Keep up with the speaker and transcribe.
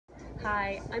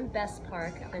Hi, I'm Bess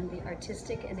Park. I'm the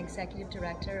Artistic and Executive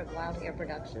Director of Hare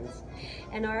Productions.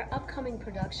 And our upcoming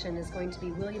production is going to be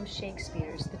William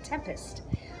Shakespeare's The Tempest.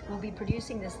 We'll be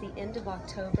producing this the end of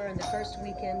October and the first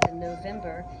weekend in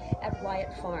November at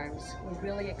Wyatt Farms. We're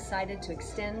really excited to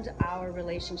extend our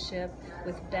relationship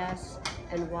with Bess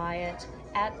and Wyatt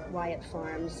at Wyatt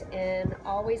Farms, and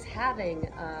always having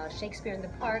Shakespeare in the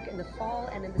Park in the fall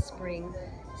and in the spring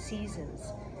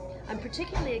seasons. I'm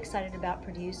particularly excited about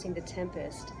producing The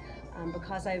Tempest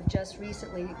because I've just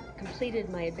recently completed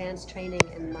my advanced training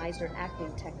in Meisner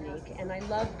acting technique, and I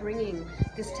love bringing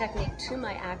this technique to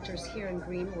my actors here in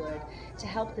Greenwood to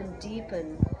help them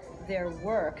deepen their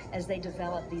work as they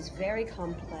develop these very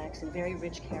complex and very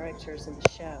rich characters in the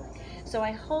show. So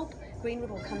I hope Greenwood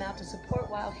will come out to support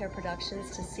Hare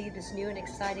Productions to see this new and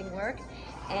exciting work,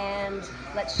 and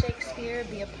let Shakespeare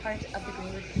be a part of the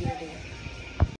Greenwood community.